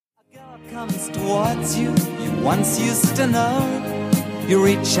Comes towards you, you once used to know. You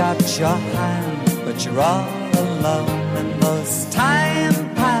reach out your hand, but you're all alone in those time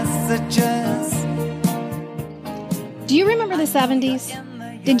passages. Do you remember the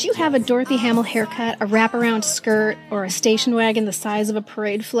 70s? Did you have a Dorothy Hamill haircut, a wraparound skirt, or a station wagon the size of a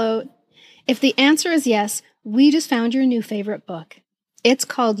parade float? If the answer is yes, we just found your new favorite book. It's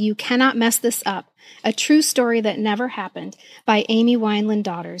called You Cannot Mess This Up, a true story that never happened by Amy Weinland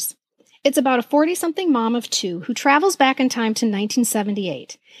Daughters. It's about a 40-something mom of two who travels back in time to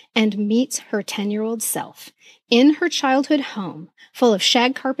 1978 and meets her 10-year-old self in her childhood home full of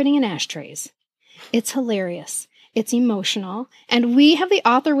shag carpeting and ashtrays. It's hilarious. It's emotional, and we have the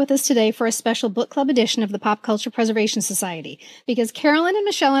author with us today for a special book club edition of the Pop Culture Preservation Society, because Carolyn and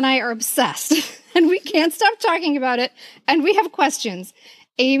Michelle and I are obsessed, and we can't stop talking about it, and we have questions.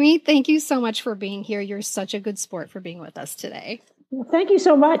 Amy, thank you so much for being here. You're such a good sport for being with us today. Well, thank you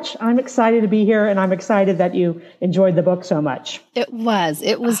so much. I'm excited to be here, and I'm excited that you enjoyed the book so much. It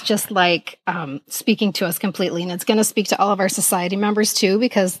was just like speaking to us completely, and it's going to speak to all of our society members too,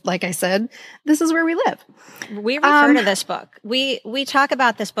 because like I said, this is where we live. We refer to this book. We talk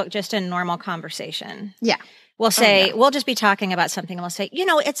about this book just in normal conversation. Yeah. We'll say, we'll just be talking about something and we'll say,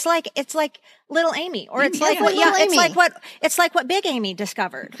 it's like little Amy, or it's like what Big Amy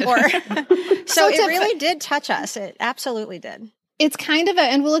discovered. Or so it really did touch us. It absolutely did. It's kind of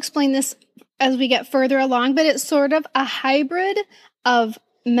and we'll explain this as we get further along, but it's sort of a hybrid of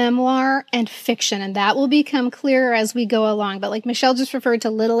memoir and fiction, and that will become clearer as we go along. But like Michelle just referred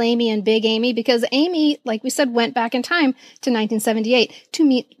to Little Amy and Big Amy, because Amy, like we said, went back in time to 1978 to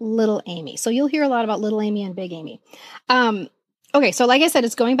meet Little Amy. So you'll hear a lot about Little Amy and Big Amy. Okay, so like I said,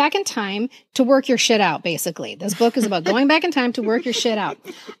 it's going back in time to work your shit out, basically. This book is about going back in time to work your shit out.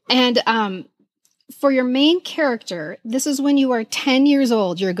 And for your main character, this is when you are 10 years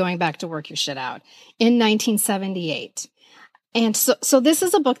old, you're going back to work your shit out in 1978. And so this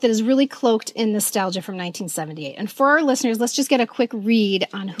is a book that is really cloaked in nostalgia from 1978. And for our listeners, let's just get a quick read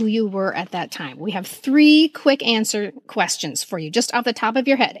on who you were at that time. We have 3 quick answer questions for you, just off the top of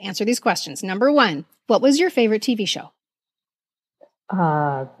your head. Answer these questions. Number 1, what was your favorite TV show?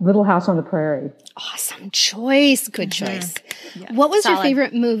 Little House on the Prairie. Awesome choice. Good choice. Yeah. What was Solid. your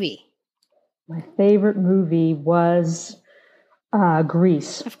favorite movie? My favorite movie was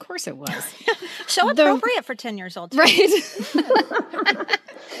Grease. Of course it was. So appropriate for 10 years old. Too. Right.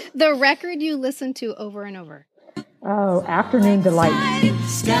 The record you listened to over and over. Oh, Afternoon Delight.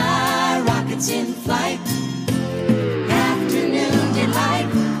 Sky rockets in flight. Afternoon delight.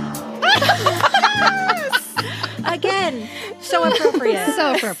 Again, so appropriate.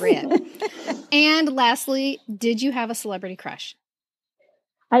 So appropriate. And lastly, did you have a celebrity crush?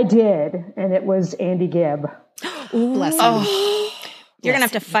 I did, and it was Andy Gibb. Bless him. Oh. You're going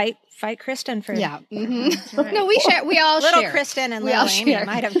to have to fight Kristen for Yeah. Mm-hmm. Right. No, we all little share. Kristen and We little all Amy share.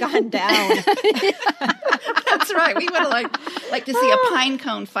 might have gone down. That's right. We would have like to see a pine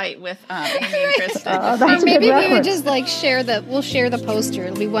cone fight with Amy and Kristen. That's Maybe a good we would reference. just we'll share the poster.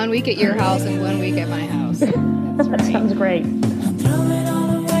 It'll be 1 week at your house and 1 week at my house. That sounds great.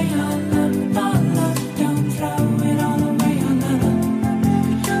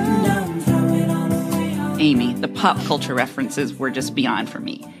 Amy, the pop culture references were just beyond for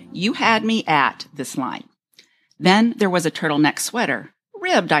me. You had me at this line. Then there was a turtleneck sweater,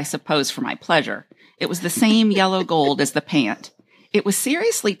 ribbed, I suppose, for my pleasure. It was the same yellow gold as the pant. It was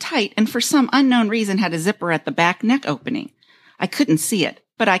seriously tight and for some unknown reason had a zipper at the back neck opening. I couldn't see it,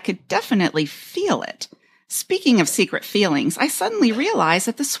 but I could definitely feel it. Speaking of secret feelings, I suddenly realized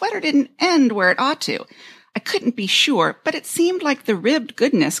that the sweater didn't end where it ought to. I couldn't be sure, but it seemed like the ribbed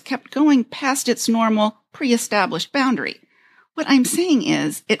goodness kept going past its normal, pre-established boundary. What I'm saying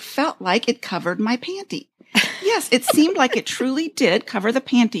is, it felt like it covered my panty. Yes, it seemed like it truly did cover the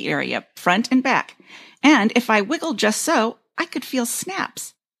panty area, front and back. And if I wiggled just so, I could feel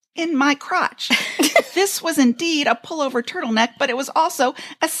snaps in my crotch. This was indeed a pullover turtleneck, but it was also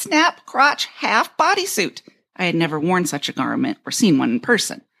a snap crotch half bodysuit. I had never worn such a garment or seen one in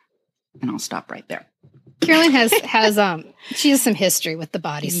person. And I'll stop right there. Carolyn has she has some history with the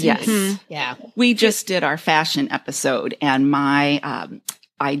bodysuit. Yes. Mm-hmm. Yeah. We just did our fashion episode, and my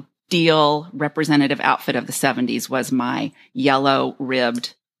ideal representative outfit of the 70s was my yellow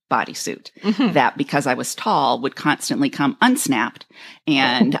ribbed bodysuit. Mm-hmm. That, because I was tall, would constantly come unsnapped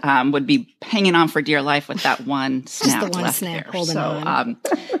and would be hanging on for dear life with that one snap Just the one left snap there. holding So on.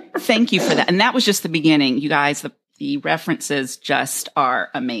 thank you for that. And that was just the beginning. You guys, the references just are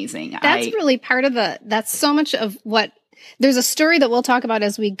amazing. That's really part of that's so much of what, there's a story that we'll talk about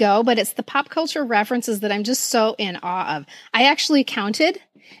as we go, but it's the pop culture references that I'm just so in awe of. I actually counted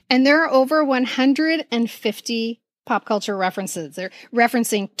And there are over 150 pop culture references. They're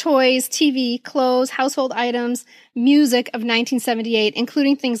referencing toys, TV, clothes, household items, music of 1978,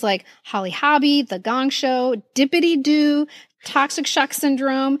 including things like Holly Hobby, The Gong Show, Dippity Doo, Toxic Shock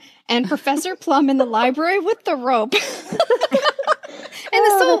Syndrome, and Professor Plum in the Library with the Rope. And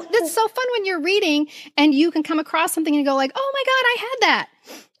it's so fun when you're reading and you can come across something and go like, oh my God, I had that.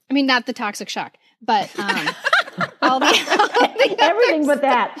 I mean, not the Toxic Shock, but all the everything but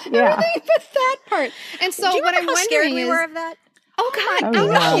that. Yeah. Everything but that part. And so what I'm wondering scared we is, were of that? oh God, Oh, I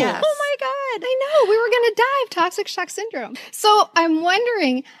know. yeah. Yes. Oh my God, I know. We were going to die of Toxic Shock Syndrome. So I'm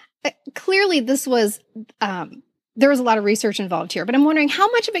wondering, clearly this was, there was a lot of research involved here, but I'm wondering how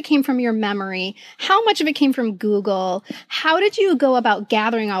much of it came from your memory? How much of it came from Google? How did you go about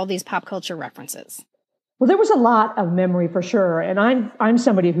gathering all these pop culture references? Well, there was a lot of memory for sure. And I'm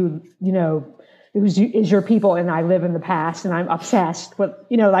somebody who, is your people, and I live in the past, and I'm obsessed with,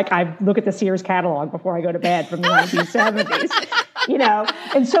 like I look at the Sears catalog before I go to bed from the 1970s,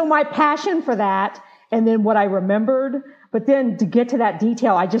 and so my passion for that, and then what I remembered, but then to get to that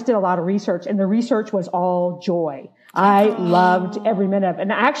detail, I just did a lot of research, and the research was all joy. I loved every minute of it.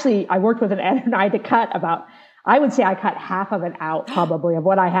 And actually, I worked with an editor, and I had to cut I would say I cut half of it out probably of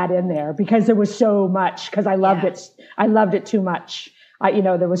what I had in there because there was so much, because I loved it. I loved it too much.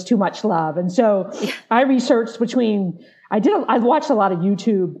 There was too much love. And so I researched I watched a lot of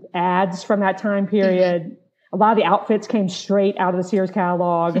YouTube ads from that time period. Mm-hmm. A lot of the outfits came straight out of the Sears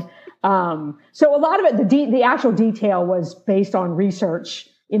catalog. So a lot of it, the actual detail was based on research,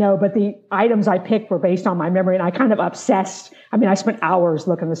 but the items I picked were based on my memory, and I kind of obsessed. I mean, I spent hours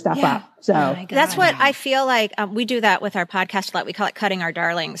looking the stuff up. So that's what I feel like. We do that with our podcast a lot. We call it cutting our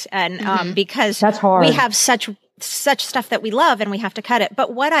darlings. And, because that's hard. We have such stuff that we love and we have to cut it. But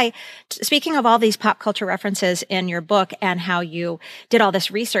speaking of all these pop culture references in your book and how you did all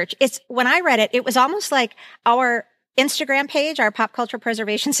this research, when I read it, it was almost like our Instagram page, our Pop Culture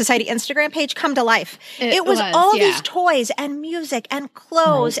Preservation Society Instagram page, come to life. It was all these toys and music and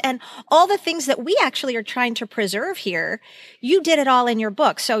clothes and all the things that we actually are trying to preserve here. You did it all in your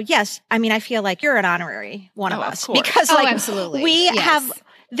book. So yes, I mean, I feel like you're an honorary one of us because absolutely.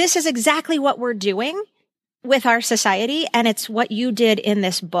 This is exactly what we're doing with our society, and it's what you did in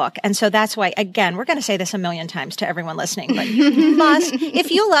this book. And so that's why, again, we're going to say this a million times to everyone listening, but you must,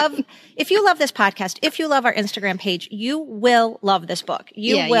 if you love this podcast, if you love our Instagram page, you will love this book.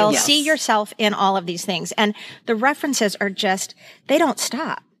 You will see yourself in all of these things. And the references are they don't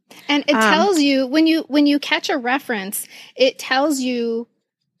stop. And it tells you, when you catch a reference, it tells you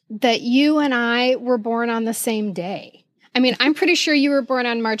that you and I were born on the same day. I mean, I'm pretty sure you were born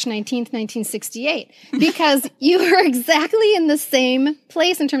on March 19th, 1968, because you were exactly in the same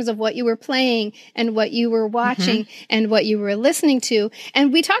place in terms of what you were playing and what you were watching and what you were listening to.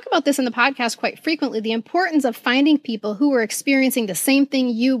 And we talk about this in the podcast quite frequently, the importance of finding people who were experiencing the same thing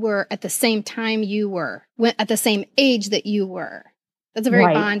you were at the same time you were, at the same age that you were. That's a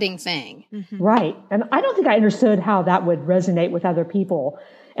very bonding thing. Mm-hmm. Right. And I don't think I understood how that would resonate with other people.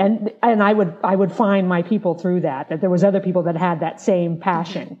 And I would find my people through that there was other people that had that same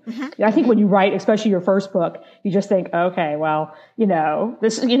passion. Mm-hmm. I think when you write, especially your first book, you just think, okay, well, I'm going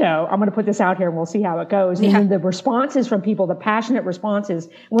to put this out here and we'll see how it goes. And then the responses from people, the passionate responses,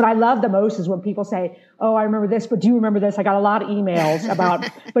 what I love the most is when people say, oh, I remember this, but do you remember this? I got a lot of emails about,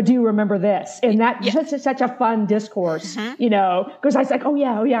 but do you remember this? And that just such a fun discourse, because I was like, oh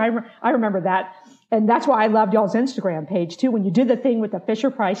yeah, I remember that. And that's why I loved y'all's Instagram page too. When you did the thing with the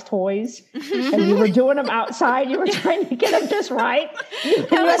Fisher Price toys and you were doing them outside, you were trying to get them just right.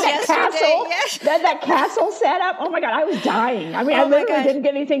 That castle set up. Oh my God, I was dying. I mean, I literally didn't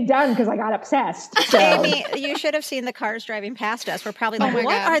get anything done because I got obsessed. So. Amy, you should have seen the cars driving past us. We're probably like,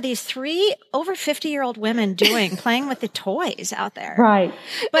 what are these 3 over 50-year-old women doing playing with the toys out there? Right.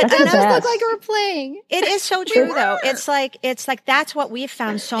 But it does look like we're playing. It is so true though. It's like that's what we've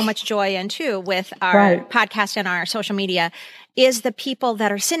found so much joy in too with our podcast and our social media is the people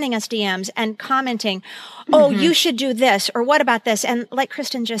that are sending us DMs and commenting, oh, you should do this, or what about this? And like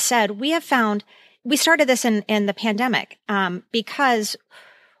Kristen just said, we started this in the pandemic, because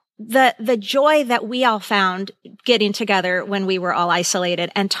the joy that we all found getting together when we were all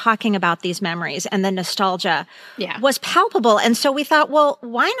isolated and talking about these memories and the nostalgia was palpable. And so we thought, well,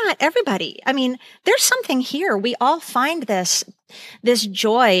 why not everybody? I mean, there's something here. We all find this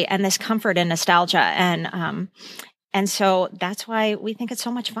joy and this comfort and nostalgia. And so that's why we think it's so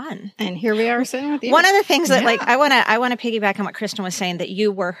much fun. And here we are sitting with you. One of the things that I want to piggyback on what Kristen was saying, that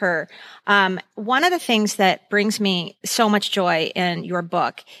you were her. One of the things that brings me so much joy in your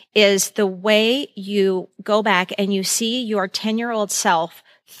book is the way you go back and you see your 10-year-old self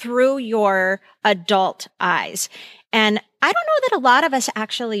through your adult eyes. And I don't know that a lot of us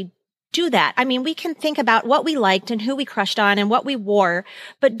actually do that. I mean, we can think about what we liked and who we crushed on and what we wore,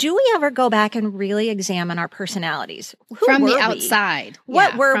 but do we ever go back and really examine our personalities? Who from were the we? outside?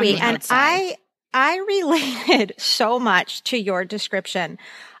 What were we? And outside. I related so much to your description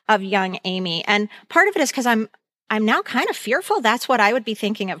of young Amy. And part of it is because I'm now kind of fearful that's what I would be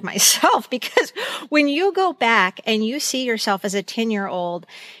thinking of myself, because when you go back and you see yourself as a 10-year-old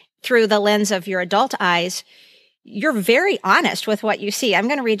through the lens of your adult eyes, you're very honest with what you see. I'm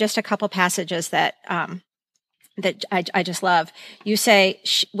going to read just a couple passages that I just love. You say,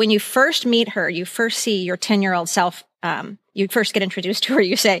 when you first meet her, you first see your 10-year-old self, you first get introduced to her,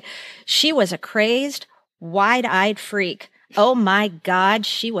 you say, she was a crazed, wide-eyed freak. Oh my God,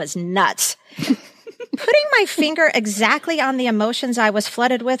 she was nuts. Putting my finger exactly on the emotions I was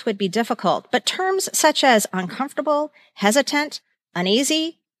flooded with would be difficult, but terms such as uncomfortable, hesitant,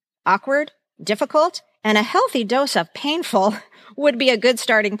 uneasy, awkward, difficult, and a healthy dose of painful would be a good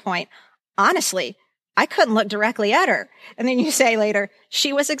starting point. Honestly, I couldn't look directly at her. And then you say later,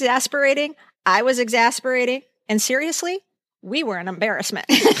 she was exasperating, I was exasperating, and seriously, we were an embarrassment.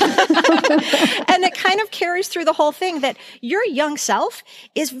 And it kind of carries through the whole thing that your young self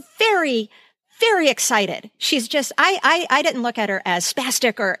is very, very excited. She's just, I didn't look at her as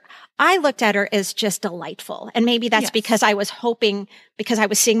spastic, or I looked at her as just delightful. And maybe that's because I was hoping, because I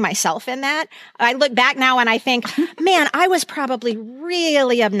was seeing myself in that. I look back now and I think, man, I was probably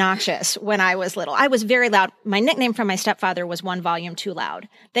really obnoxious when I was little. I was very loud. My nickname from my stepfather was One Volume Too Loud.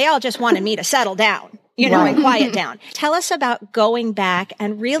 They all just wanted me to settle down, and quiet down. Tell us about going back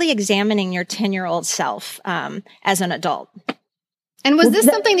and really examining your 10-year-old self as an adult. And was this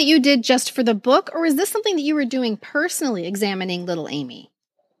something that you did just for the book, or is this something that you were doing personally, examining little Amy?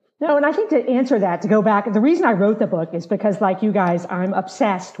 No, and I think to answer that, to go back, the reason I wrote the book is because, like you guys, I'm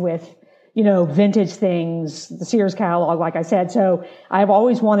obsessed with, vintage things, the Sears catalog, like I said. So I've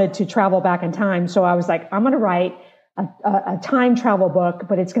always wanted to travel back in time. So I was like, I'm going to write a time travel book,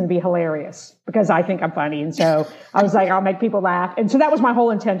 but it's going to be hilarious because I think I'm funny. And so I was like, I'll make people laugh. And so that was my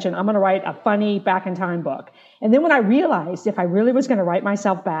whole intention. I'm going to write a funny back in time book. And then when I realized if I really was going to write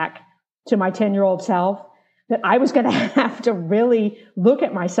myself back to my 10-year-old self, that I was going to have to really look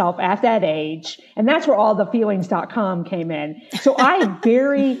at myself at that age. And that's where all the feelings.com came in. So I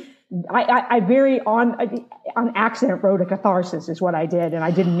very on accident wrote a catharsis is what I did. And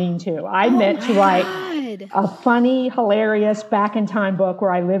I didn't mean to. I meant to write a funny, hilarious back in time book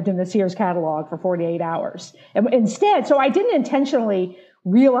where I lived in the Sears catalog for 48 hours. And instead, so I didn't intentionally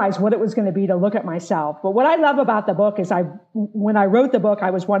realize what it was going to be to look at myself. But what I love about the book is when I wrote the book,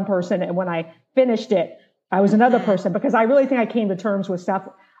 I was one person. And when I finished it, I was another person, because I really think I came to terms with stuff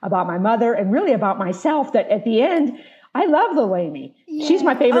about my mother and really about myself that at the end, I love little Amy. Yeah. She's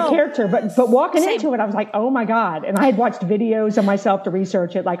my favorite character, but walking into it, I was like, oh my God. And I had watched videos of myself to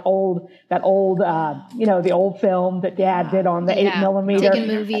research it, like the old film that Dad did on the 8mm. Taking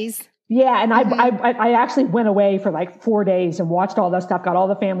movies. Yeah. And I actually went away for like 4 days and watched all that stuff, got all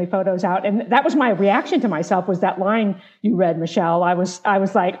the family photos out. And that was my reaction to myself, was that line you read, Michelle. I was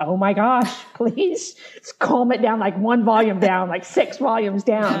like, oh my gosh, please calm it down, like 1 volume down, like 6 volumes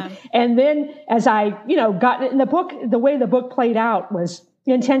down. Yeah. And then as I, got in the book, the way the book played out was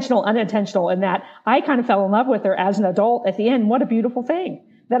intentional, unintentional, in that I kind of fell in love with her as an adult at the end. What a beautiful thing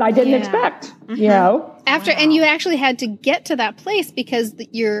that I didn't expect, And you actually had to get to that place because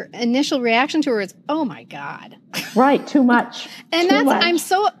your initial reaction to her is, oh my God. Right. Too much. And I'm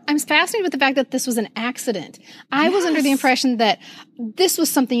fascinated with the fact that this was an accident. I was under the impression that this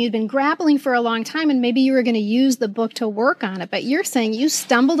was something you'd been grappling for a long time, and maybe you were going to use the book to work on it. But you're saying you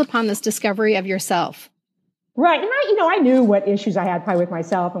stumbled upon this discovery of yourself. Right. And I knew what issues I had probably with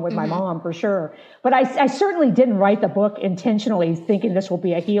myself and with my mom for sure. But I certainly didn't write the book intentionally thinking this will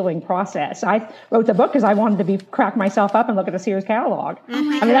be a healing process. I wrote the book because I wanted to crack myself up and look at the Sears catalog. Oh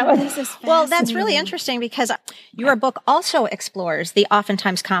my God, well, that's really interesting because your book also explores the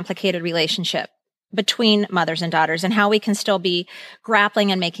oftentimes complicated relationship between mothers and daughters and how we can still be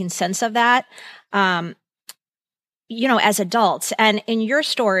grappling and making sense of that, as adults. And in your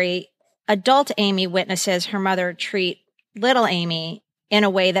story, adult Amy witnesses her mother treat little Amy in a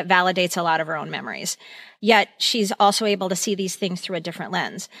way that validates a lot of her own memories. Yet she's also able to see these things through a different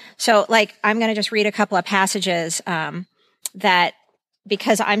lens. So I'm going to just read a couple of passages that,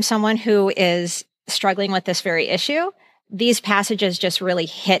 because I'm someone who is struggling with this very issue, these passages just really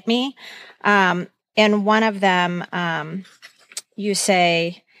hit me. In one of them, you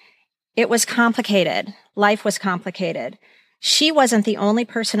say, it was complicated. Life was complicated. She wasn't the only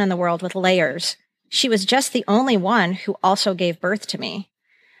person in the world with layers. She was just the only one who also gave birth to me.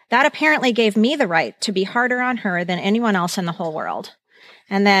 That apparently gave me the right to be harder on her than anyone else in the whole world.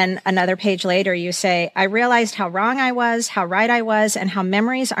 And then another page later, you say, I realized how wrong I was, how right I was, and how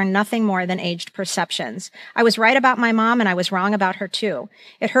memories are nothing more than aged perceptions. I was right about my mom, and I was wrong about her too.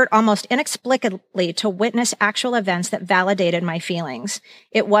 It hurt almost inexplicably to witness actual events that validated my feelings.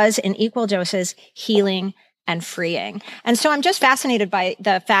 It was, in equal doses, healing and freeing. And so I'm just fascinated by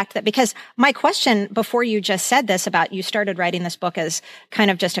the fact that, because my question before you just said this about you started writing this book as kind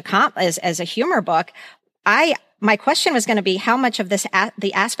of just as a humor book, my question was going to be how much of this,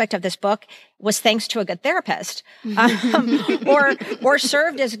 the aspect of this book was thanks to a good therapist, or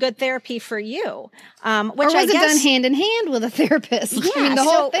served as good therapy for you. Which or was it done hand in hand with a therapist? Yeah, I mean, the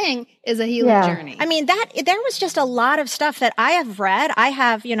whole thing is a healing journey. I mean, there was just a lot of stuff that I have read. I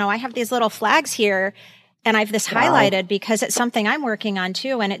have these little flags here, and I've this highlighted because it's something I'm working on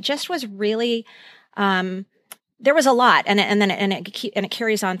too. And it just was really, there was a lot, and it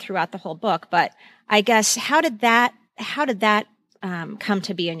carries on throughout the whole book. But I guess how did that come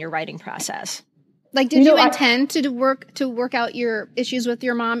to be in your writing process? Like, did you intend to work out your issues with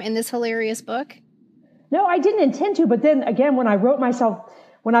your mom in this hilarious book? No, I didn't intend to. But then again, when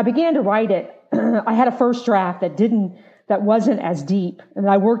I began to write it, I had a first draft that wasn't as deep. And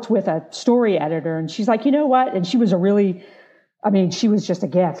I worked with a story editor, and she's like, you know what? And she was she was just a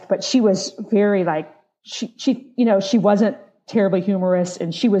gift, but she was very she wasn't terribly humorous,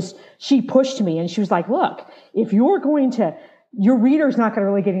 and she pushed me, and she was like, look, if your reader's not going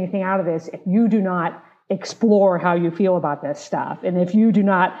to really get anything out of this if you do not explore how you feel about this stuff, and if you do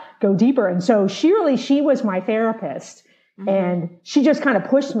not go deeper. And so she was my therapist, and she just kind of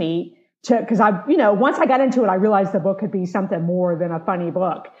pushed me because once I got into it, I realized the book could be something more than a funny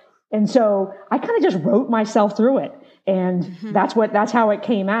book. And so I kind of just wrote myself through it. And that's how it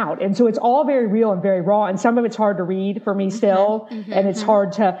came out. And so it's all very real and very raw. And some of it's hard to read for me still. And it's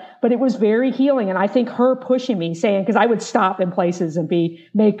hard but it was very healing. And I think her pushing me, saying, because I would stop in places and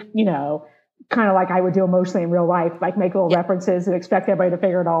kind of like I would do emotionally in real life, like make little references and expect everybody to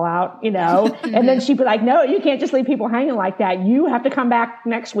figure it all out, and then she'd be like, no, you can't just leave people hanging like that. You have to come back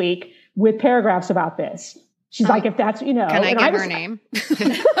next week with paragraphs about this. She's like, if that's, Can I get her name?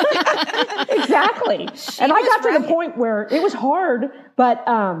 Exactly. And I got to the point where it was hard, but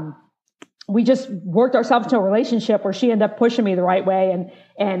we just worked ourselves into a relationship where she ended up pushing me the right way.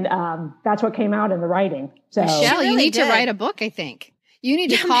 And that's what came out in the writing. So Michelle, you need to write a book, I think. You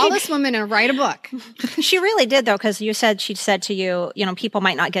need to call this woman and write a book. She really did, though, because she said to you, people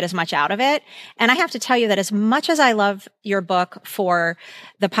might not get as much out of it. And I have to tell you that as much as I love your book for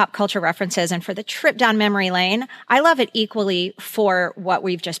the pop culture references and for the trip down memory lane, I love it equally for what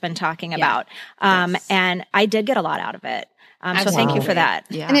we've just been talking about. And I did get a lot out of it. So thank you for that.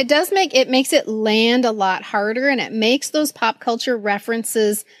 Yeah. And it makes it land a lot harder, and it makes those pop culture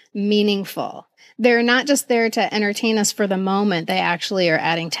references meaningful. They're not just there to entertain us for the moment. They actually are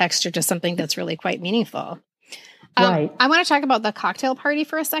adding texture to something that's really quite meaningful. Right. I want to talk about the cocktail party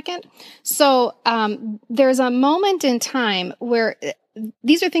for a second. So there's a moment in time where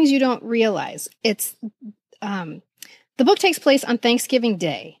these are things you don't realize. It's the book takes place on Thanksgiving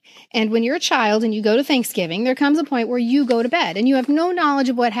Day. And when you're a child and you go to Thanksgiving, there comes a point where you go to bed and you have no knowledge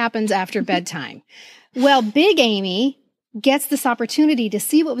of what happens after bedtime. Well, Big Amy gets this opportunity to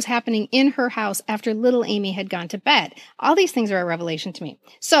see what was happening in her house after little Amy had gone to bed. All these things are a revelation to me.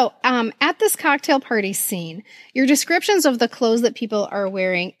 So, at this cocktail party scene, your descriptions of the clothes that people are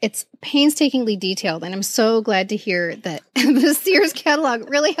wearing, it's painstakingly detailed. And I'm so glad to hear that the Sears catalog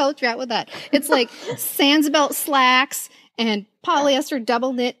really helped you out with that. It's like Sansbelt slacks and polyester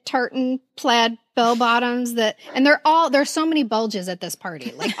double knit tartan plaid bell bottoms and there's so many bulges at this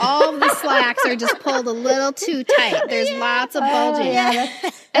party. Like all of the slacks are just pulled a little too tight. There's lots of bulging.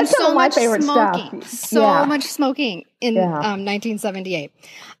 And so much smoking. Much smoking in 1978.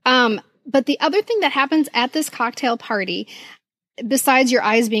 But the other thing that happens at this cocktail party, besides your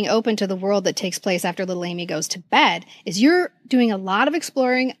eyes being open to the world that takes place after little Amy goes to bed, is you're doing a lot of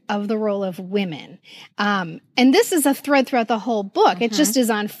exploring of the role of women. And this is a thread throughout the whole book. It just is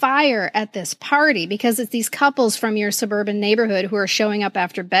on fire at this party because it's these couples from your suburban neighborhood who are showing up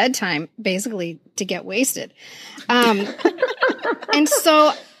after bedtime, basically to get wasted. And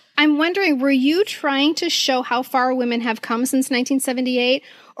so I'm wondering, were you trying to show how far women have come since 1978?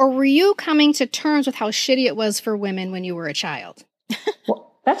 Or were you coming to terms with how shitty it was for women when you were a child?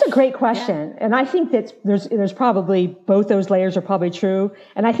 Well, that's a great question. And I think that there's probably both those layers are probably true.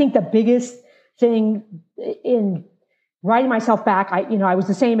 And I think the biggest thing in writing myself back, I was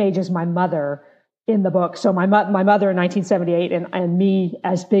the same age as my mother in the book. So my mother in 1978 and me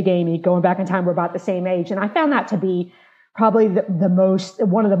as Big Amy going back in time were about the same age. And I found that to be probably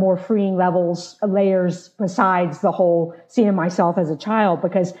one of the more freeing layers besides the whole seeing myself as a child,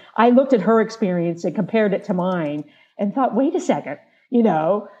 because I looked at her experience and compared it to mine and thought, wait a second,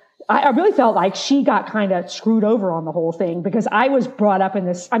 I really felt like she got kind of screwed over on the whole thing, because I was brought up in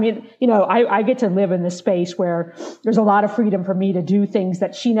this. I mean, I get to live in this space where there's a lot of freedom for me to do things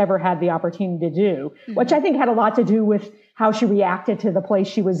that she never had the opportunity to do, which I think had a lot to do with how she reacted to the place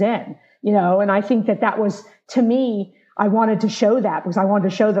she was in, and I think that was, to me, I wanted to show that, because I wanted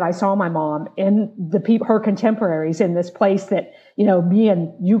to show that I saw my mom and her contemporaries in this place that, me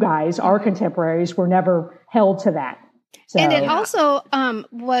and you guys, our contemporaries, were never held to that. So, and it also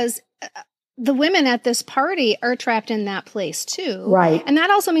was the women at this party are trapped in that place too. Right. And that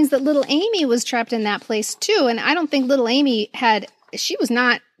also means that little Amy was trapped in that place too. And I don't think little Amy she was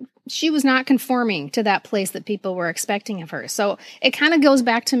not conforming to that place that people were expecting of her. So it kind of goes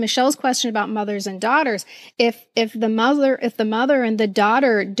back to Michelle's question about mothers and daughters. If the mother and the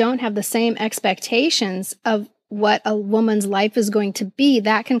daughter don't have the same expectations of what a woman's life is going to be,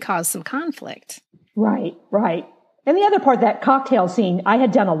 that can cause some conflict. Right. And the other part, that cocktail scene, I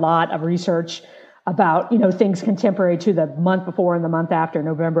had done a lot of research about, things contemporary to the month before and the month after,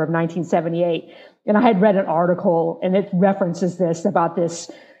 November of 1978. And I had read an article, and it references this about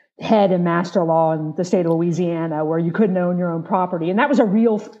this head and master law in the state of Louisiana where you couldn't own your own property. And that was a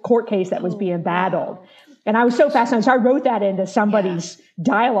real court case that was being battled. And I was so fascinated. So I wrote that into somebody's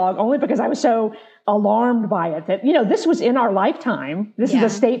dialogue only because I was so alarmed by it that, this was in our lifetime. This is a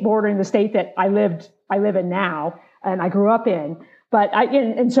state bordering the state that I live in now and I grew up in. But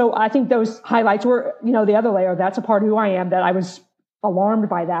and so I think those highlights were, the other layer. That's a part of who I am, that I was alarmed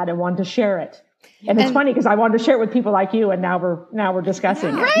by that and wanted to share it. And it's funny because I wanted to share it with people like you, and now we're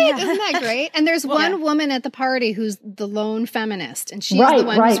discussing it. Right? Yeah. Isn't that great? And there's one woman at the party who's the lone feminist, and she's the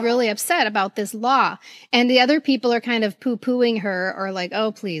one who's really upset about this law. And the other people are kind of poo-pooing her, or like,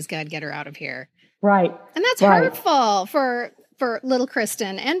 "Oh, please, God, get her out of here." Right. And that's hurtful for little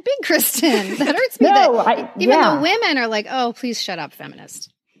Kristen and big Kristen. That hurts me. Even though women are like, "Oh, please shut up,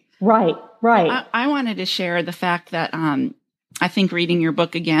 feminist." Right. I wanted to share the fact that I think reading your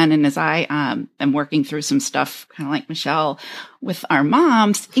book again, and as I am working through some stuff, kind of like Michelle, with our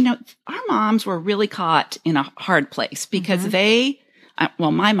moms, our moms were really caught in a hard place because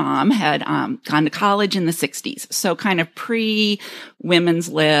my mom had gone to college in the 60s. So kind of pre-women's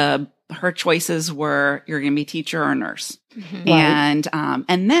lib, her choices were, you're going to be teacher or nurse. And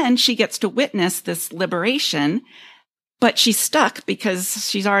then she gets to witness this liberation, but she's stuck because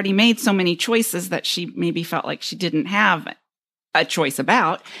she's already made so many choices that she maybe felt like she didn't have a choice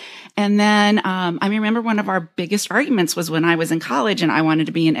about. And then I remember one of our biggest arguments was when I was in college and I wanted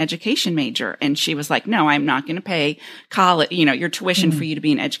to be an education major. And she was like, no, I'm not going to pay college, your tuition for you to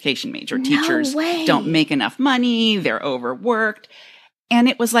be an education major. No Teachers don't make enough money. They're overworked. And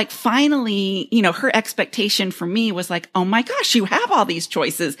it was like, finally, her expectation for me was like, oh my gosh, you have all these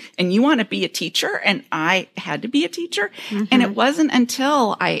choices and you want to be a teacher. And I had to be a teacher. And it wasn't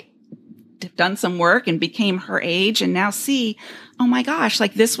until I done some work and became her age and now see, oh my gosh,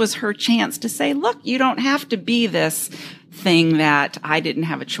 like this was her chance to say, look, you don't have to be this thing that I didn't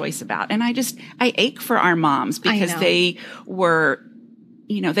have a choice about. And I ache for our moms because they were,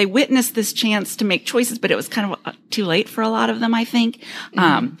 they witnessed this chance to make choices, but it was kind of too late for a lot of them, I think.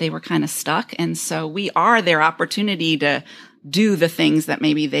 They were kind of stuck. And so we are their opportunity to do the things that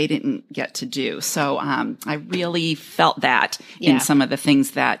maybe they didn't get to do. So I really felt that in some of the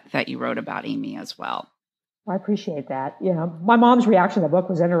things that you wrote about, Amy, as well. I appreciate that. My mom's reaction to the book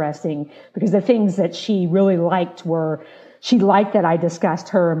was interesting because the things that she really liked were, she liked that I discussed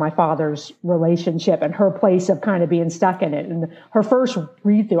her and my father's relationship and her place of kind of being stuck in it. And her first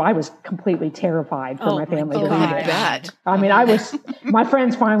read through, I was completely terrified for my family to read it. I mean, my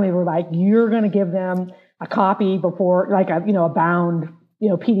friends finally were like, you're going to give them a copy before, like a bound,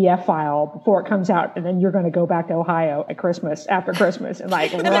 PDF file before it comes out. And then you're going to go back to Ohio at Christmas, after Christmas, and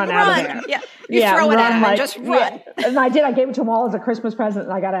run out of there. Yeah. Throw it at them and just run. Yeah. And I did. I gave it to them all as a Christmas present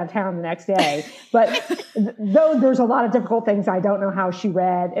and I got out of town the next day. But though there's a lot of difficult things I don't know how she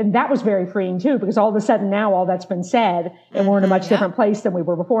read. And that was very freeing too, because all of a sudden now all that's been said and we're in a much different place than we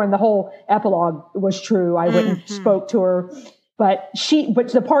were before. And the whole epilogue was true. I went and spoke to her. But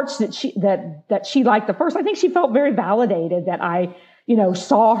the parts that she liked the first, I think she felt very validated that I,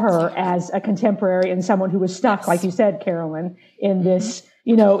 saw her as a contemporary and someone who was stuck, like you said, Carolyn, in this,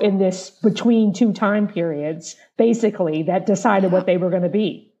 in this between two time periods, basically, that decided what they were going to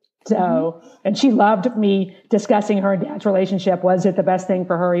be. So, and she loved me discussing her and Dad's relationship. Was it the best thing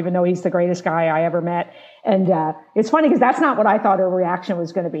for her, even though he's the greatest guy I ever met? And it's funny because that's not what I thought her reaction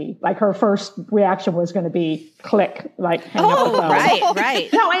was going to be. Like her first reaction was going to be click, like hang up the phone. Right.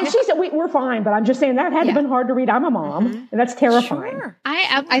 No, and she said we're fine, but I'm just saying that had to have been hard to read. I'm a mom, and that's terrifying. Sure.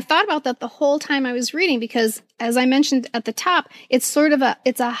 I thought about that the whole time I was reading because, as I mentioned at the top, it's sort of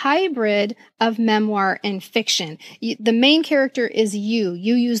it's a hybrid of memoir and fiction. The main character is you.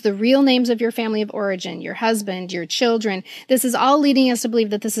 You use the real names of your family of origin, your husband, your children. This is all leading us to believe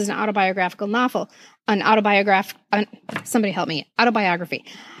that this is an autobiographical novel. Somebody help me, autobiography.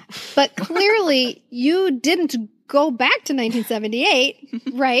 But clearly you didn't go back to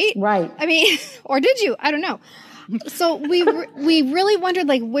 1978, right? Right. I mean, or did you? I don't know. So we really wondered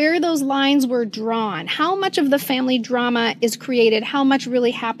like where those lines were drawn. How much of the family drama is created? How much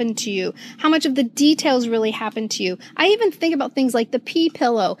really happened to you? How much of the details really happened to you? I even think about things like the pea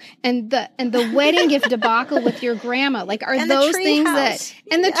pillow and the wedding gift debacle with your grandma. Like, are those things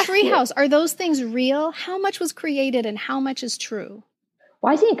and the treehouse, are those things real? How much was created and how much is true?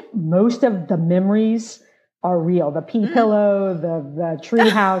 Well, I think most of the memories are real. The pea pillow, the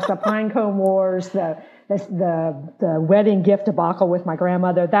treehouse, the pinecone wars, the wedding gift debacle with my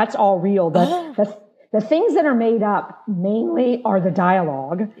grandmother, that's all real. The things that are made up mainly are the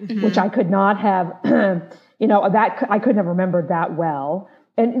dialogue, which I could not have, that I couldn't have remembered that well.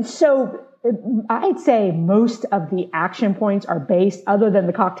 And so I'd say most of the action points are based, other than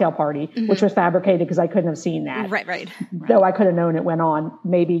the cocktail party, which was fabricated because I couldn't have seen that. Right. Though I could have known it went on,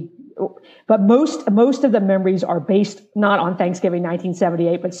 maybe. But most of the memories are based not on Thanksgiving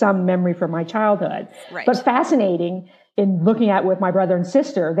 1978, but some memory from my childhood. Right. But fascinating in looking at with my brother and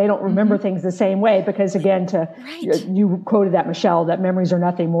sister, they don't remember things the same way because, again, you quoted that, Michelle, that memories are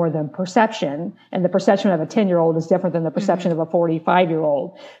nothing more than perception, and the perception of a 10-year-old is different than the perception of a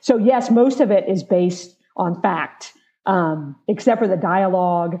 45-year-old. So yes, most of it is based on fact, except for the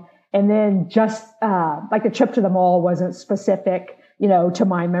dialogue, and then just like the trip to the mall wasn't specific, to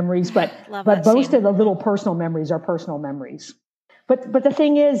my memories, but most of the little personal memories are personal memories. But the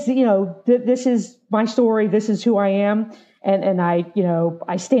thing is, this is my story. This is who I am. And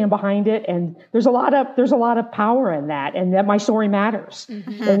I stand behind it. And there's a lot of power in that, and that my story matters.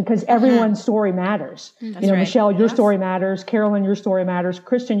 And because everyone's story matters. That's right. Michelle, your story matters. Carolyn, your story matters.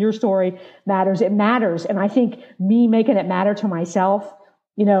 Christian, your story matters. It matters. And I think me making it matter to myself,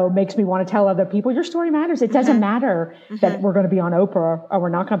 makes me want to tell other people, your story matters. It doesn't matter that we're going to be on Oprah or we're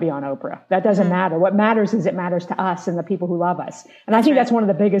not going to be on Oprah. That doesn't matter. What matters is it matters to us and the people who love us. And I think that's one of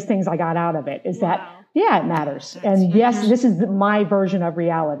the biggest things I got out of it is that, it matters. And yes, this is my version of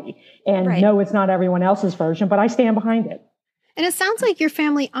reality. And no, it's not everyone else's version, but I stand behind it. And it sounds like your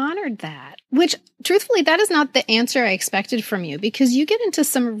family honored that, which truthfully, that is not the answer I expected from you, because you get into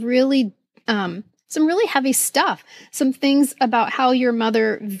some really heavy stuff, some things about how your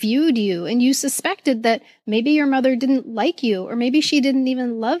mother viewed you, and you suspected that maybe your mother didn't like you, or maybe she didn't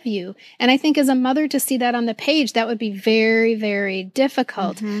even love you. And I think as a mother to see that on the page, that would be very, very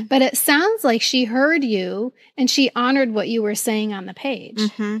difficult. But it sounds like she heard you and she honored what you were saying on the page.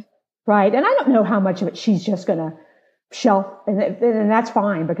 Right. And I don't know how much of it she's just going to shelf, and that's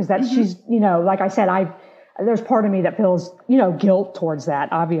fine, because she's, like I said, there's part of me that feels, guilt towards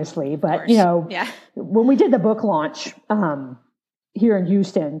that, obviously. But, when we did the book launch here in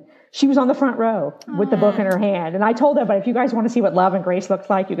Houston, she was on the front row with the book in her hand. And I told everybody, if you guys want to see what love and grace looks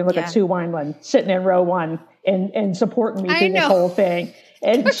like, you can look at Sue Weinland sitting in row 1 and supporting me through this whole thing.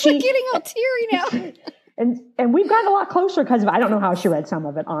 And I'm getting all teary now. and we've gotten a lot closer because I don't know how she read some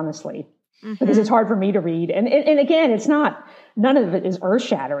of it, honestly, because it's hard for me to read. And again, none of it is earth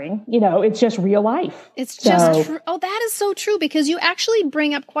shattering. It's just real life. It's just true. Oh, that is so true, because you actually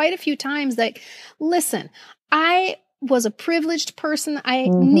bring up quite a few times that, listen, I was a privileged person. I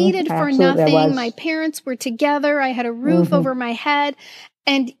needed for nothing. My parents were together. I had a roof over my head.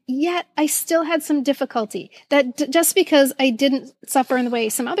 And yet I still had some difficulty. That just because I didn't suffer in the way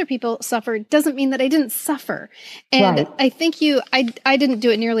some other people suffered doesn't mean that I didn't suffer. And I think I didn't do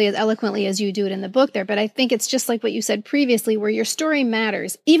it nearly as eloquently as you do it in the book there, but I think it's just like what you said previously, where your story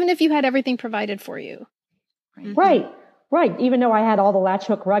matters, even if you had everything provided for you. Right. Even though I had all the latch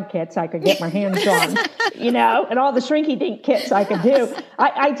hook rug kits I could get my hands on, and all the shrinky dink kits I could do.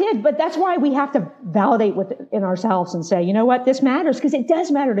 I did, but that's why we have to validate within ourselves and say, you know what, this matters, because it does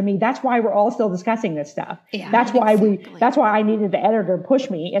matter to me. That's why we're all still discussing this stuff. Yeah, that's why I needed the editor to push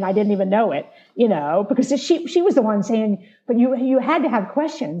me, and I didn't even know it, because she was the one saying, but you had to have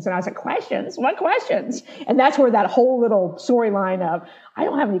questions. And I was like, questions? What questions? And that's where that whole little storyline of, I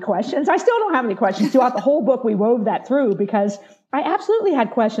don't have any questions. I still don't have any questions. Throughout the whole book, we wove that through because I absolutely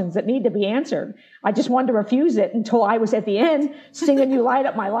had questions that need to be answered. I just wanted to refuse it until I was at the end singing "You Light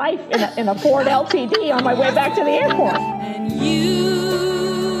Up My Life" in a Ford LTD on my way back to the airport. And you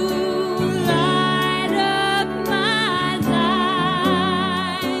light up my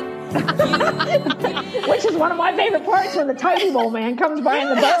life. Which is one of my favorite parts when the tiny bowl man comes by in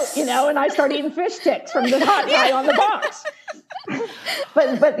the boat, and I start eating fish sticks from the hot guy on the box.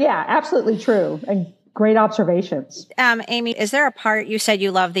 But yeah, absolutely true. And great observations. Amy, is there a part, you said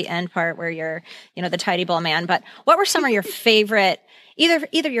you love the end part where you're, the tidy bowl man, but what were some of your favorite,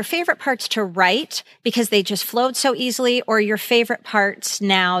 either your favorite parts to write because they just flowed so easily, or your favorite parts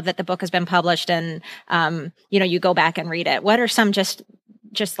now that the book has been published and, you go back and read it? What are some just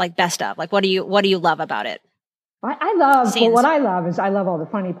like best of? Like, what do you love about it? I love all the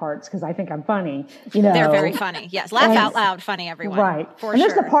funny parts because I think I'm funny. They're very funny. Yes. Laugh out loud funny, everyone. Right. For and sure.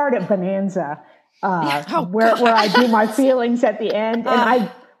 There's the part at Bonanza where I do my feelings at the end. And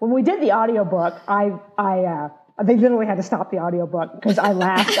when we did the audiobook, they literally had to stop the audiobook because I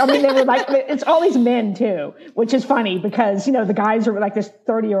laughed. I mean, they were like, it's all these men too, which is funny because, the guys are like this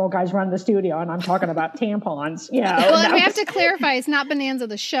 30-year-old guys running the studio and I'm talking about tampons, Well, and we have to clarify, it's not Bonanza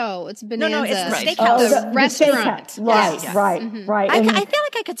the show. It's Bonanza. No, it's the steakhouse. The restaurant. Steakhouse. Right. I feel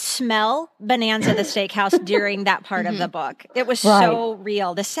like I could smell Bonanza the steakhouse during that part of the book. It was so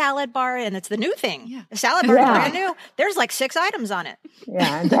real. The salad bar, and it's the new thing. Yeah. The salad bar is brand new. There's like 6 items on it.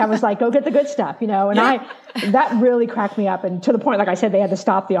 Yeah, and Dad was like, go get the good stuff, and that really cracked me up. And to the point, like I said, they had to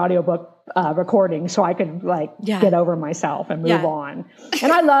stop the audiobook recording so I could get over myself and move on.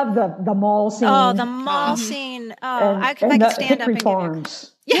 And I love the mall scene. Oh, the mall scene. Oh, I could stand Hickory up and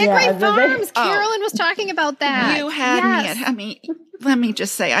Farms. Hickory Farms. Carolyn was talking about that. You had me. Let me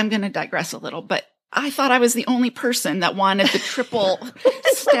just say, I'm going to digress a little, but I thought I was the only person that wanted the triple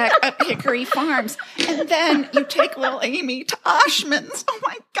stack up Hickory Farms. And then you take little Amy to Oshman's. Oh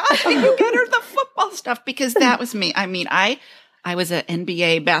my God. And you get her the football stuff because that was me. I mean, I was an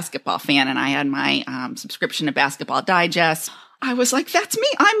NBA basketball fan and I had my subscription to Basketball Digest. I was like, that's me.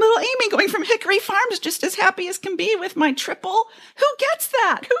 I'm little Amy going from Hickory Farms, just as happy as can be with my triple. Who gets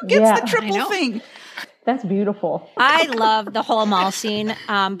that? Who gets the triple thing? That's beautiful. I love the whole mall scene,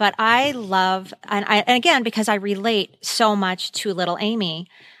 but I love, and again, because I relate so much to little Amy,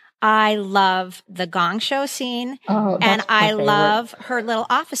 I love the gong show scene, and I love her little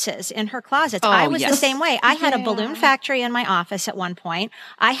offices in her closets. I was the same way. I had a balloon factory in my office at one point.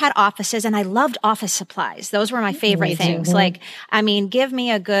 I had offices, and I loved office supplies. Those were my favorite things. Like, give me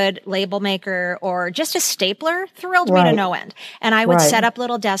a good label maker or just a stapler, thrilled me to no end. And I would set up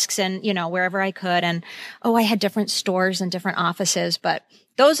little desks and, wherever I could. And, I had different stores and different offices, but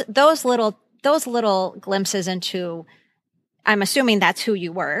those little glimpses into, I'm assuming that's who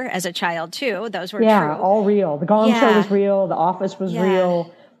you were as a child too. Those were true. Yeah, all real. The gong show was real. The office was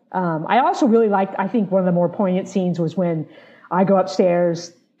real. I also really liked, I think one of the more poignant scenes was when I go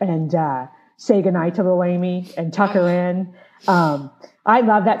upstairs and say goodnight to little Amy and tuck her in. I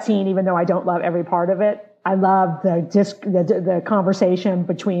love that scene, even though I don't love every part of it. I love the conversation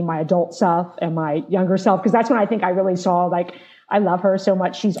between my adult self and my younger self, because that's when I think I really saw, like, I love her so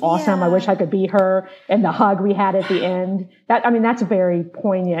much. She's awesome. Yeah. I wish I could be her. And the hug we had at the end, that's a very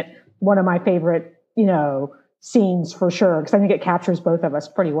poignant, one of my favorite, scenes for sure. Cause I think it captures both of us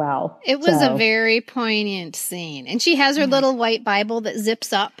pretty well. It was a very poignant scene. And she has her little white Bible that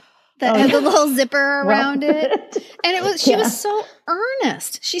zips up, that has a little zipper around it. And she was so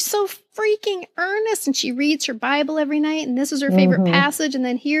earnest. She's so freaking earnest. And she reads her Bible every night. And this is her favorite passage. And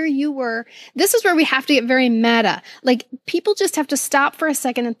then here you were. This is where we have to get very meta. Like, people just have to stop for a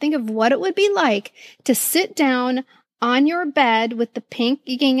second and think of what it would be like to sit down on your bed with the pink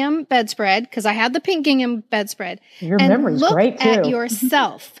gingham bedspread, because I had the pink gingham bedspread. Your memory's great too. Look at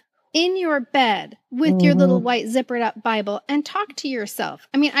yourself in your bed with your little white zippered up Bible and talk to yourself.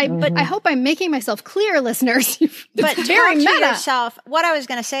 But I hope I'm making myself clear, listeners. But very talk to yourself. What I was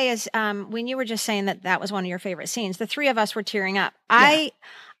going to say is, when you were just saying that was one of your favorite scenes, the three of us were tearing up. Yeah.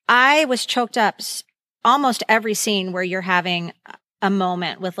 I was choked up almost every scene where you're having a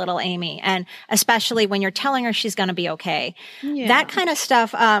moment with little Amy, and especially when you're telling her she's going to be okay. Yeah. That kind of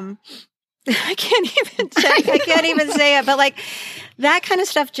stuff. I can't even say it, but like that kind of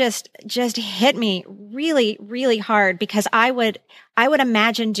stuff just hit me really, really hard, because I would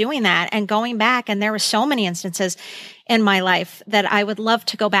imagine doing that and going back. And there were so many instances in my life that I would love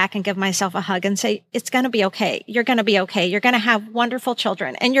to go back and give myself a hug and say, it's going to be okay. You're going to be okay. You're going to have wonderful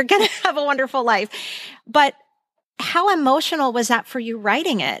children and you're going to have a wonderful life. But how emotional was that for you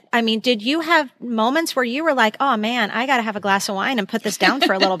writing it? I mean, did you have moments where you were like, oh man, I got to have a glass of wine and put this down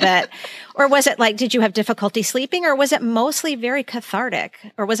for a little bit? Or was it like, did you have difficulty sleeping, or was it mostly very cathartic,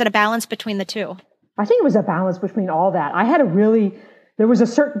 or was it a balance between the two? I think it was a balance between all that. I had there was a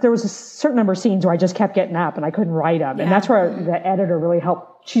certain number of scenes where I just kept getting up and I couldn't write them. Yeah. And that's where the editor really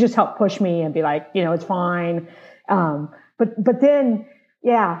helped. She just helped push me and be like, it's fine. But then,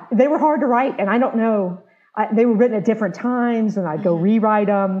 yeah, they were hard to write. And I don't know, they were written at different times, and I'd go rewrite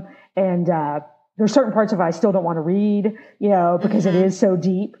them. And, there's certain parts of it I still don't want to read, because it is so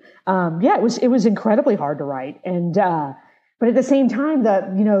deep. It was incredibly hard to write. And, but at the same time,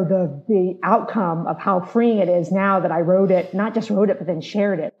 the outcome of how freeing it is now that I wrote it, not just wrote it, but then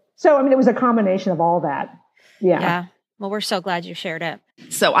shared it. So, I mean, it was a combination of all that. Yeah. Yeah. Well, we're so glad you shared it.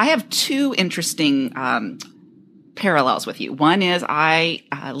 So I have two interesting parallels with you. One is I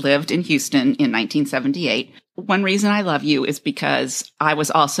lived in Houston in 1978. One reason I love you is because I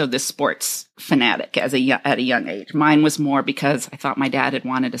was also this sports fanatic at a young age. Mine was more because I thought my dad had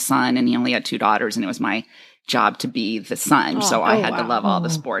wanted a son, and he only had 2 daughters, and it was my job to be the son. So I had to love all the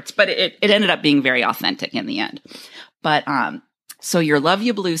sports, but it ended up being very authentic in the end. But, so your Love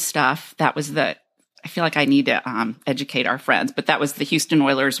You Blues stuff, that was I feel like I need to educate our friends, but that was the Houston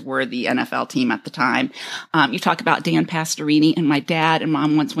Oilers were the NFL team at the time. You talk about Dan Pastorini, and my dad and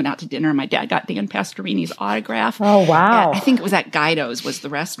mom once went out to dinner, and my dad got Dan Pastorini's autograph. Oh, wow. I think it was at Guido's was the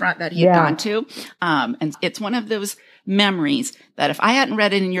restaurant that he had gone to. And it's one of those memories that if I hadn't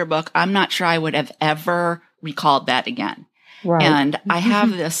read it in your book, I'm not sure I would have ever recalled that again. Right. And I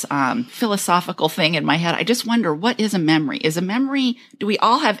have this philosophical thing in my head. I just wonder, what is a memory? Is a memory, do we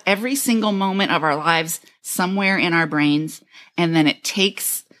all have every single moment of our lives somewhere in our brains, and then it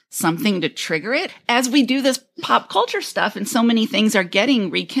takes something to trigger it? As we do this pop culture stuff and so many things are getting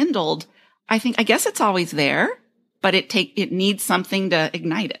rekindled, I guess it's always there, but it needs something to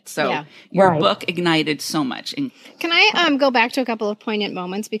ignite it. So your book ignited so much. Can I go back to a couple of poignant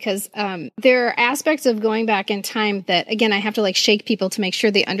moments? Because there are aspects of going back in time that, again, I have to shake people to make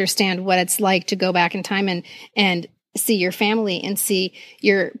sure they understand what it's like to go back in time and see your family and see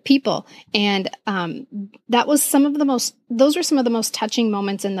your people. And those were some of the most touching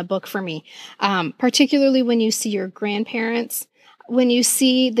moments in the book for me, particularly when you see your grandparents, when you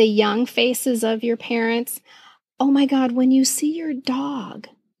see the young faces of your parents. Oh my God, when you see your dog,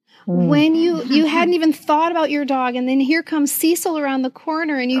 when you hadn't even thought about your dog, and then here comes Cecil around the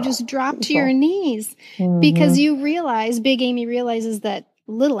corner, and you just drop to your knees because you realize, Big Amy realizes that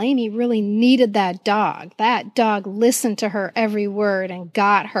little Amy really needed that dog. That dog listened to her every word and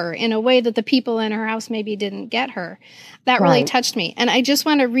got her in a way that the people in her house maybe didn't get her. That really touched me. And I just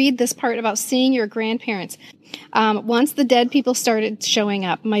want to read this part about seeing your grandparents. Once the dead people started showing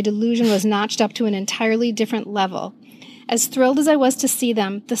up, my delusion was notched up to an entirely different level. As thrilled as I was to see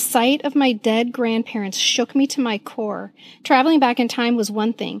them, the sight of my dead grandparents shook me to my core. Traveling back in time was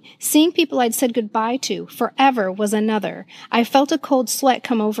one thing. Seeing people I'd said goodbye to forever was another. I felt a cold sweat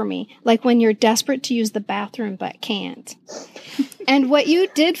come over me, like when you're desperate to use the bathroom but can't. And what you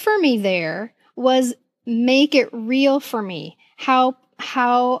did for me there was make it real for me. How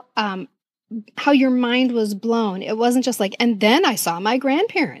your mind was blown. It wasn't just and then I saw my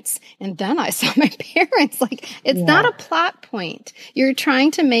grandparents, and then I saw my parents. It's not a plot point. You're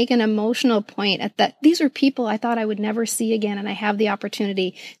trying to make an emotional point at that. These are people I thought I would never see again, and I have the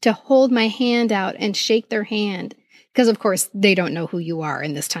opportunity to hold my hand out and shake their hand. Because, of course, they don't know who you are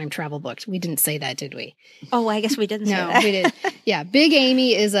in this time travel book. We didn't say that, did we? Oh, I guess we didn't say that. No, we did. Yeah, Big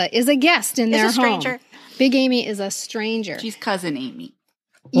Amy is a guest in their home. Stranger. Big Amy is a stranger. She's cousin Amy.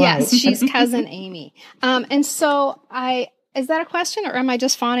 Yes, she's cousin Amy. And so is that a question, or am I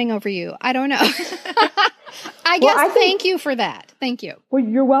just fawning over you? I don't know. Thank you for that. Thank you. Well,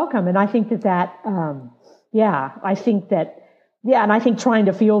 you're welcome. And I think and I think trying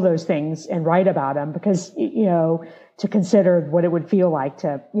to feel those things and write about them, because, to consider what it would feel like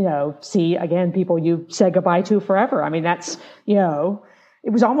to, see again, people you said goodbye to forever. I mean, that's,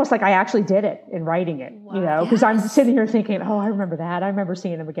 it was almost like I actually did it in writing it, because I'm sitting here thinking, oh, I remember that. I remember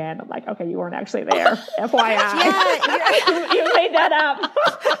seeing him again. I'm like, okay, you weren't actually there. FYI. You made that up.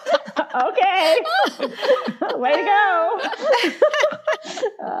 Okay. Way to go.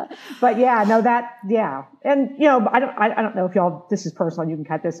 But yeah, no, And, I don't know if y'all, this is personal. You can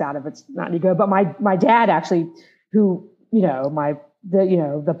cut this out if it's not any good. But my dad actually, who,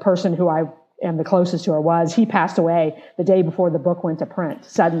 the person who I am the closest to her he passed away the day before the book went to print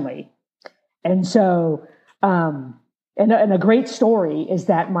suddenly. And so, and a great story is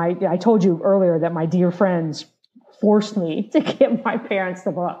that I told you earlier that my dear friend's forced me to give my parents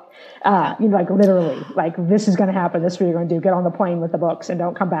the book. Like literally, like this is going to happen. This is what you're going to do. Get on the plane with the books and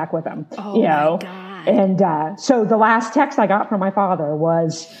don't come back with them. Oh, my God. And so the last text I got from my father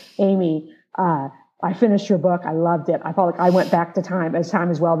was, Amy, I finished your book. I loved it. I felt like I went back to time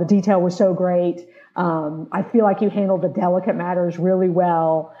as well. The detail was so great. I feel like you handled the delicate matters really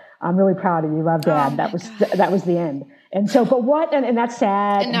well. I'm really proud of you. Love, Dad. That was the end. And so, but what, and that's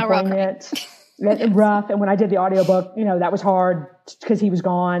sad and poignant and rough. And when I did the audiobook, that was hard because he was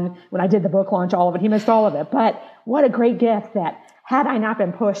gone. When I did the book launch, all of it, he missed all of it. But what a great gift that had I not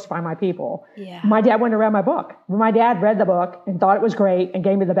been pushed by my people, my dad wouldn't have read my book. My dad read the book and thought it was great and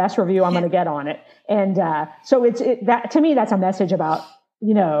gave me the best review I'm going to get on it. And, so that to me, that's a message about,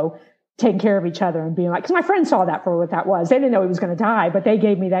 taking care of each other and being like, because my friends saw that for what that was. They didn't know he was going to die, but they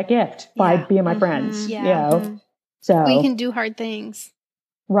gave me that gift by being my friends. So we can do hard things.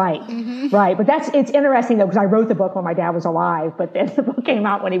 Right. Right. But it's interesting though, because I wrote the book when my dad was alive, but then the book came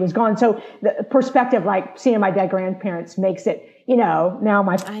out when he was gone. So the perspective, like seeing my dead grandparents makes it, now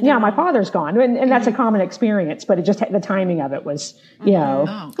my father's gone, and that's a common experience, but it just, the timing of it was,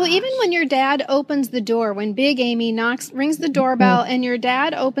 Well, even when your dad opens the door, when Big Amy rings the doorbell and your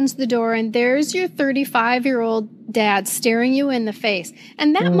dad opens the door and there's your 35-year-old dad staring you in the face.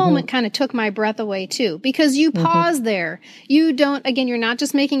 And that moment kind of took my breath away too, because you pause there. You don't, again, you're not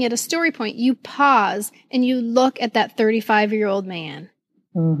just making it a story point. You pause and you look at that 35-year-old man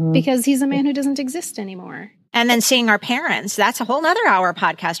because he's a man who doesn't exist anymore. And then seeing our parents, that's a whole nother hour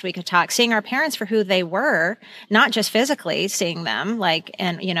podcast we could talk. Seeing our parents for who they were, not just physically seeing them,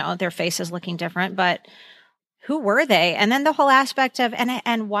 and their faces looking different, but who were they? And then the whole aspect of,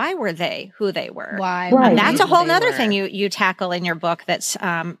 and why were they who they were? Why? Right. That's a whole nother thing you tackle in your book that's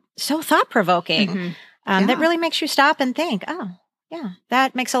so thought-provoking, that really makes you stop and think, oh, yeah,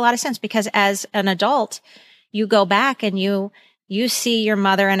 that makes a lot of sense, because as an adult, you go back and you see your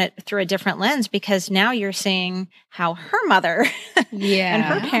mother in it through a different lens, because now you're seeing how her mother and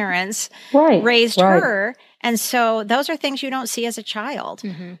her parents raised her. And so those are things you don't see as a child,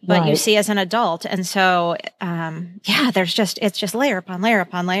 but you see as an adult. And so, it's just layer upon layer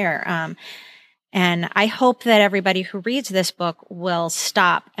upon layer. And I hope that everybody who reads this book will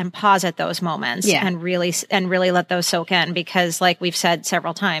stop and pause at those moments and really let those soak in, because like we've said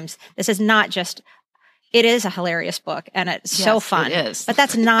several times, this is not just, it is a hilarious book and it's so fun, it is. But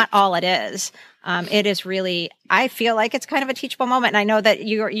that's not all it is. It is really, I feel like it's kind of a teachable moment. And I know that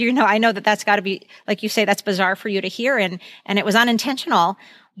I know that that's got to be, like you say, that's bizarre for you to hear, and it was unintentional,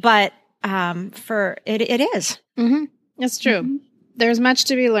 but, it is. It's true. There's much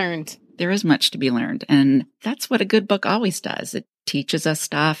to be learned. There is much to be learned. And that's what a good book always does. It teaches us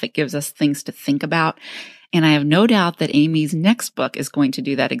stuff. It gives us things to think about. And I have no doubt that Amy's next book is going to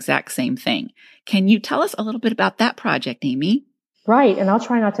do that exact same thing. Can you tell us a little bit about that project, Amy? Right. And I'll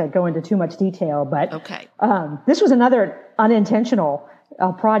try not to go into too much detail, but okay. This was another unintentional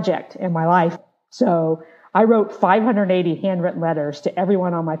project in my life. So I wrote 580 handwritten letters to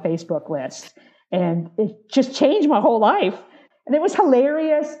everyone on my Facebook list, and it just changed my whole life. And it was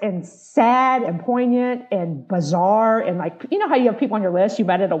hilarious and sad and poignant and bizarre. And like, how you have people on your list you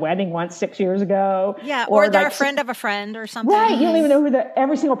met at a wedding once 6 years ago. Yeah. Or they're a friend of a friend or something. Right. You don't even know who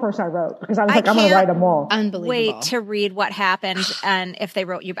every single person I wrote, because I was I'm going to write them all. Unbelievable. Wait to read what happened and if they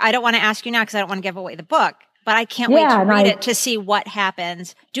wrote you. I don't want to ask you now because I don't want to give away the book. But I can't wait to read it to see what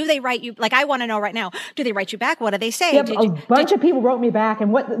happens. Do they write you? Like, I want to know right now. Do they write you back? What do they say? Yep, a bunch of people wrote me back.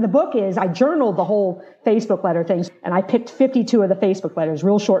 And what the book is, I journaled the whole Facebook letter things. And I picked 52 of the Facebook letters,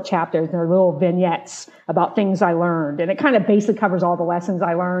 real short chapters. They're little vignettes about things I learned. And it kind of basically covers all the lessons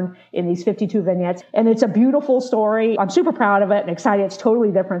I learned in these 52 vignettes. And it's a beautiful story. I'm super proud of it and excited. It's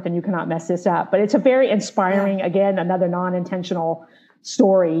totally different than You Cannot Mess This Up. But it's a very inspiring, again, another non-intentional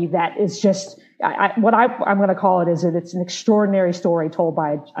story that is just... I'm going to call it is that it's an extraordinary story told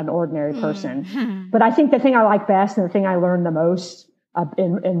by an ordinary person. But I think the thing I like best and the thing I learned the most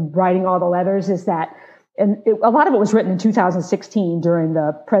in writing all the letters is that, a lot of it was written in 2016 during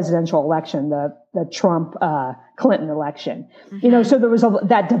the presidential election, the Trump Clinton election. So there was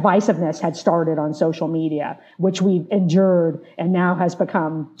that divisiveness had started on social media, which we've endured and now has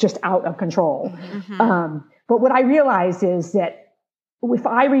become just out of control. But what I realized is that if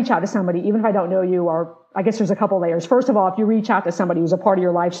I reach out to somebody, even if I don't know you, or I guess there's a couple layers. First of all, if you reach out to somebody who's a part of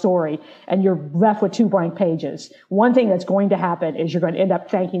your life story and you're left with 2 blank pages, one thing that's going to happen is you're going to end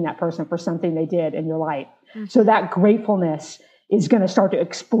up thanking that person for something they did in your life. So that gratefulness is going to start to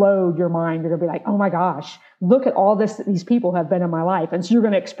explode your mind. You're going to be like, oh my gosh, look at all these people have been in my life. And so you're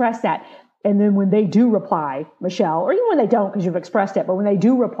going to express that. And then when they do reply, Michelle, or even when they don't because you've expressed it, but when they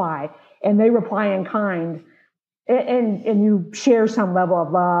do reply and they reply in kind, and you share some level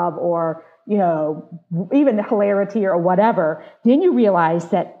of love or, even hilarity or whatever, then you realize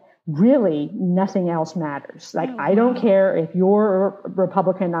that really nothing else matters. Like, I don't care if you're a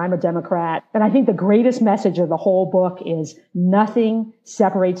Republican, I'm a Democrat. And I think the greatest message of the whole book is nothing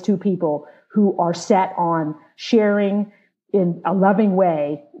separates two people who are set on sharing in a loving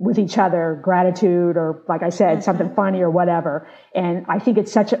way with each other, gratitude, or like I said, something funny or whatever. And I think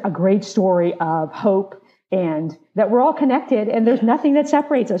it's such a great story of hope and that we're all connected and there's nothing that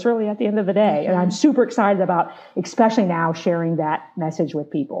separates us really at the end of the day. And I'm super excited about, especially now, sharing that message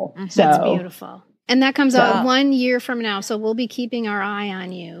with people. So, that's beautiful. And that comes out 1 year from now. So we'll be keeping our eye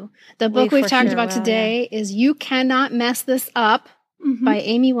on you. The book we've talked about today is You Cannot Mess This Up by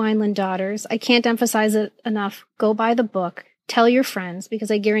Amy Weinland Daughters. I can't emphasize it enough. Go buy the book. Tell your friends, because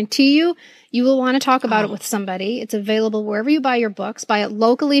I guarantee you will want to talk about it with somebody. It's available wherever you buy your books. Buy it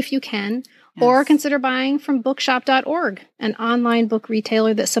locally if you can. Yes. Or consider buying from bookshop.org, an online book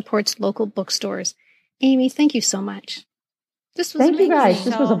retailer that supports local bookstores. Amy, thank you so much. This was Thank you guys.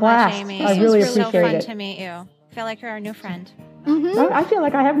 This was a blast. Amy. I really appreciate it. So fun it. to meet you. I feel like you're our new friend. I feel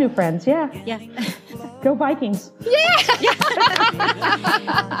like I have new friends. Yeah. Go Vikings. Yeah.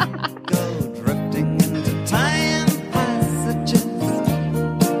 Go drifting into time passages.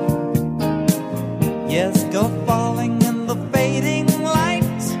 Yes, go falling in the fading light.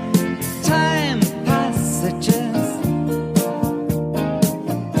 Time passages.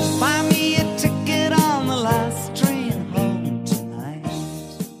 Buy me a ticket on the last train home tonight.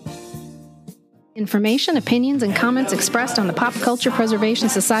 Information, opinions, and comments expressed on the Pop Culture Preservation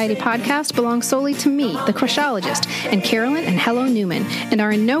Society podcast belong solely to me, the Crushologist, and Carolyn and Hello Newman, and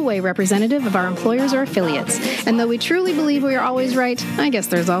are in no way representative of our employers or affiliates. And though we truly believe we are always right, I guess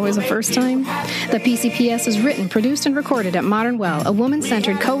there's always a first time. The PCPS is written, produced, and recorded at Modern Well, a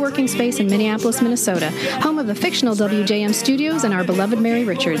woman-centered co-working space in Minneapolis, Minnesota, home of the fictional WJM Studios and our beloved Mary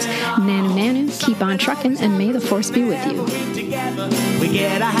Richards. Nanu Nanu, keep on trucking, and may the force be with you. Together, we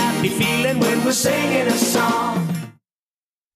get a happy feeling when we're singing a song.